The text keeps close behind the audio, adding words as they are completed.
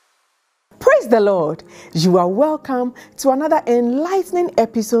Praise the Lord. You are welcome to another enlightening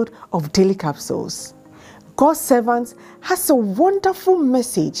episode of Daily Capsules. God's servant has a wonderful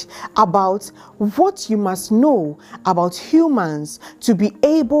message about what you must know about humans to be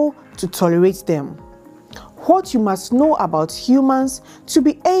able to tolerate them. What you must know about humans to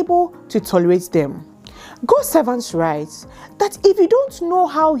be able to tolerate them. God's servant writes that if you don't know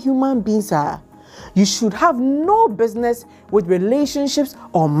how human beings are, you should have no business with relationships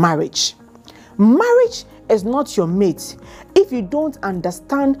or marriage. Marriage is not your mate if you don't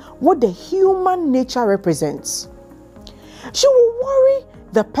understand what the human nature represents. You will worry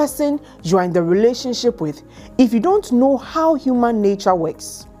the person you are in the relationship with if you don't know how human nature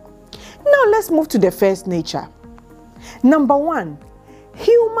works. Now let's move to the first nature. Number 1,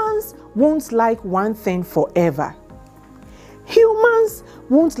 humans won't like one thing forever. Humans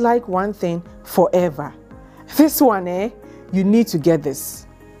won't like one thing forever. This one, you need to get this.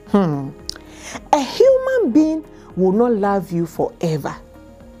 A human being will not love you forever.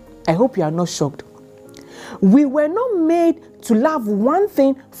 I hope you are not shocked. We were not made to love one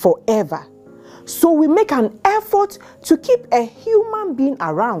thing forever. So we make an effort to keep a human being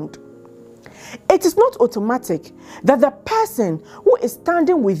around. It is not automatic that the person who is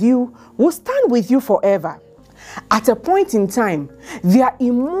standing with you will stand with you forever. At a point in time, their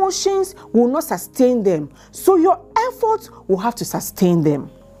emotions will not sustain them, so your efforts will have to sustain them.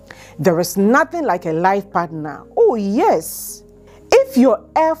 There is nothing like a life partner. Oh yes. If your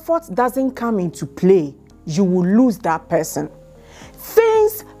effort doesn't come into play, you will lose that person.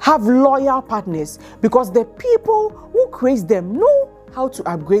 Things have loyal partners because the people who create them know how to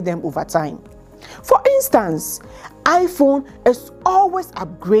upgrade them over time. For instance, iPhone is always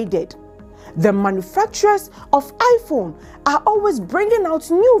upgraded. The manufacturers of iPhone are always bringing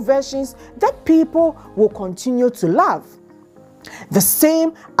out new versions that people will continue to love. The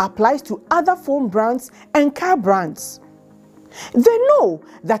same applies to other phone brands and car brands. They know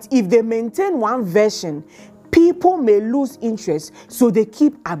that if they maintain one version, people may lose interest, so they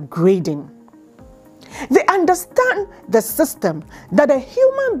keep upgrading. They understand the system that a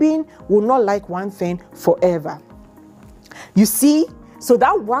human being will not like one thing forever. You see, so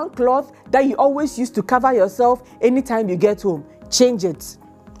that one cloth that you always use to cover yourself anytime you get home, change it.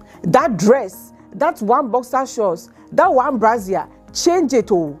 That dress, that one boxer shorts, that one brassiere, change it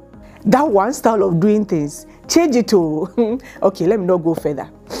all. That one style of doing things, change it all. Okay, let me not go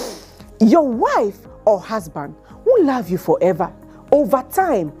further. Your wife or husband won't love you forever. Over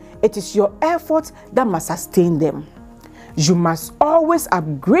time, it is your effort that must sustain them. You must always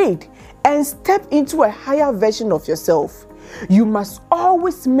upgrade and step into a higher version of yourself. You must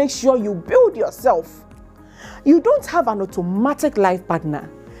always make sure you build yourself. You don't have an automatic life partner.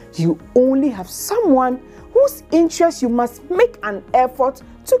 You only have someone whose interests you must make an effort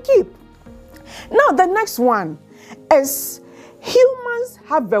to keep. Now the next one is humans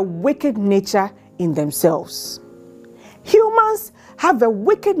have a wicked nature in themselves. Humans have a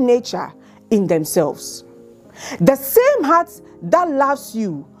wicked nature in themselves. The same heart that loves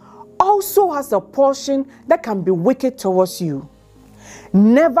you also has a portion that can be wicked towards you.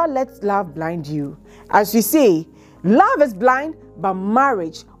 Never let love blind you. As we say, love is blind, but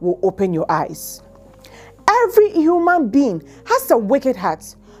marriage will open your eyes. Every human being has a wicked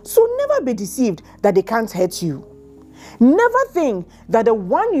heart, so never be deceived that they can't hurt you. Never think that the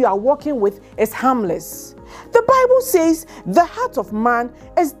one you are working with is harmless. The Bible says the heart of man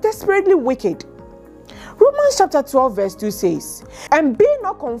is desperately wicked. Romans chapter 12 verse 2 says, "And be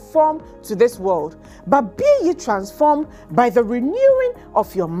not conformed to this world, but be ye transformed by the renewing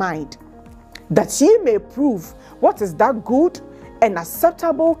of your mind, that ye may prove what is that good and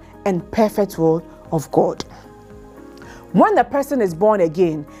acceptable and perfect will of God." When the person is born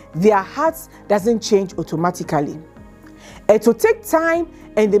again, their hearts doesn't change automatically. It will take time,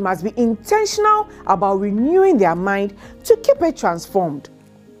 and they must be intentional about renewing their mind to keep it transformed.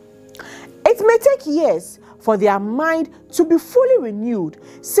 It may take years for their mind to be fully renewed,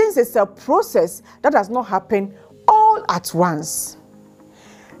 since it's a process that does not happen all at once.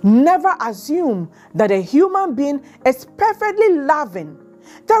 Never assume that a human being is perfectly loving.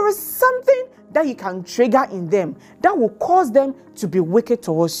 There is something that you can trigger in them that will cause them to be wicked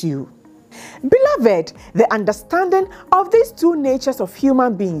towards you. Beloved, the understanding of these two natures of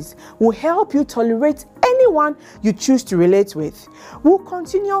human beings will help you tolerate anyone you choose to relate with. We'll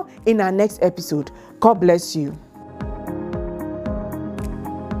continue in our next episode. God bless you.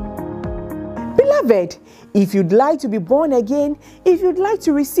 Beloved, if you'd like to be born again, if you'd like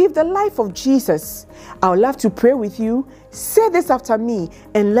to receive the life of Jesus, I would love to pray with you. Say this after me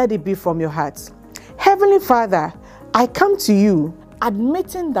and let it be from your heart. Heavenly Father, I come to you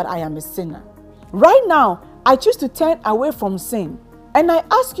admitting that I am a sinner. Right now, I choose to turn away from sin, and I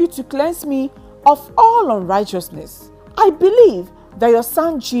ask you to cleanse me of all unrighteousness. I believe that your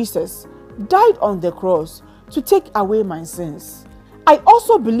Son Jesus died on the cross to take away my sins. I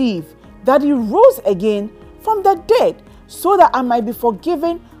also believe that he rose again from the dead so that I might be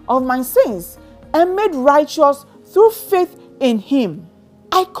forgiven of my sins and made righteous through faith in him.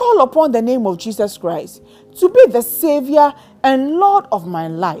 I call upon the name of Jesus Christ to be the Savior and Lord of my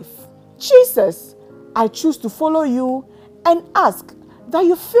life. Jesus, I choose to follow you and ask that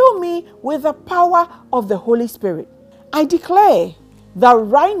you fill me with the power of the Holy Spirit. I declare that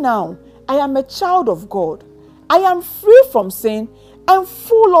right now I am a child of God. I am free from sin and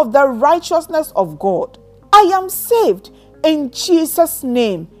full of the righteousness of God. I am saved in Jesus'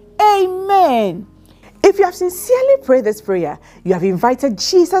 name. Amen. If you have sincerely prayed this prayer, you have invited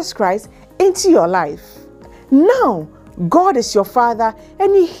Jesus Christ into your life. Now, God is your Father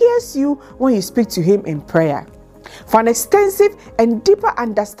and he hears you when you speak to him in prayer. For an extensive and deeper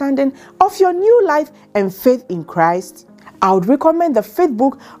understanding of your new life and faith in Christ, I would recommend the faith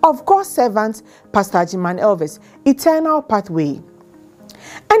book of God's servant, Pastor Jiman Elvis, Eternal Pathway.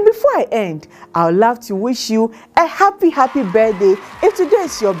 And before I end, I would love to wish you a happy birthday. If today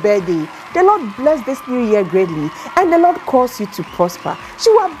is your birthday, the Lord bless this new year greatly and the Lord cause you to prosper.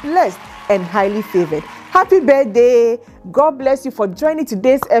 You are blessed and highly favored. Happy birthday. God bless you for joining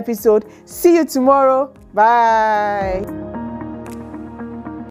today's episode. See you tomorrow. Bye.